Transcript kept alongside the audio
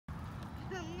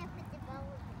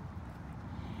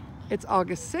It's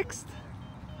August 6th.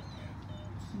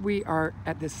 We are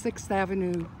at the 6th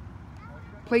Avenue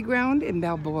playground in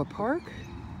Balboa Park.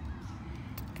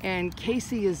 And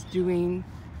Casey is doing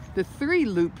the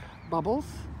 3-loop bubbles.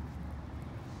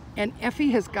 And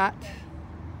Effie has got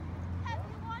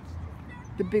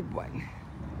the big one,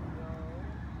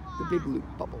 the big loop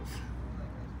bubbles.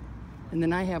 And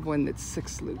then I have one that's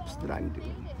 6 loops that I'm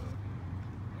doing.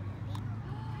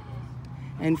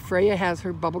 And Freyja has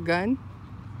her bubble gun.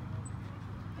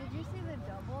 Did you see the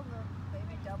double, the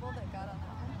baby double that got on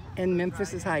that one? And Memphie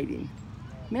is hiding.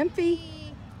 Memphie,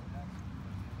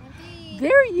 Memphie.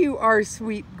 there you are,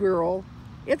 sweet girl.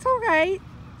 It's all right.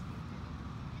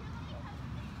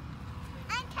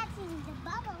 I'm catching the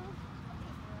bubble.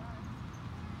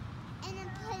 And I'm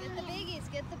putting Get the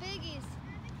biggies, get the biggies.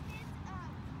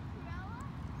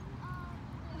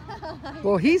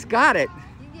 Well, he's got it.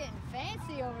 He's getting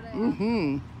fancy over there.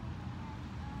 Mm-hmm.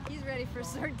 He's ready for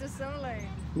Cirque du Soleil.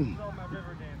 This is all my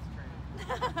river dance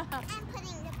training. I'm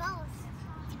putting the balls.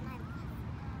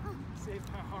 Save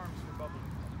my arms for bubbling.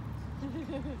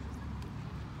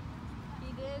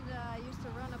 He did used to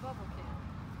run a bubble camp.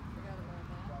 Forgot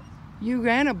about that. You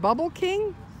ran a Bubble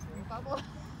King? Bubble.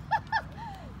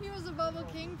 He was a bubble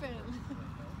kingpin.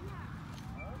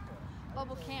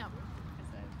 Bubble camp. I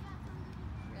said.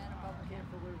 Ran a bubble camp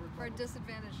for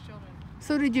disadvantaged children.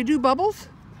 So did you do bubbles?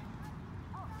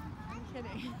 I'm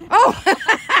kidding. Oh!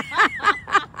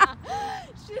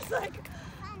 She's like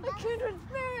a kindred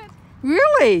spirit.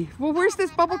 Really? Well, where's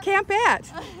this bubble camp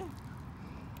at?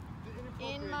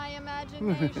 In my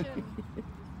imagination.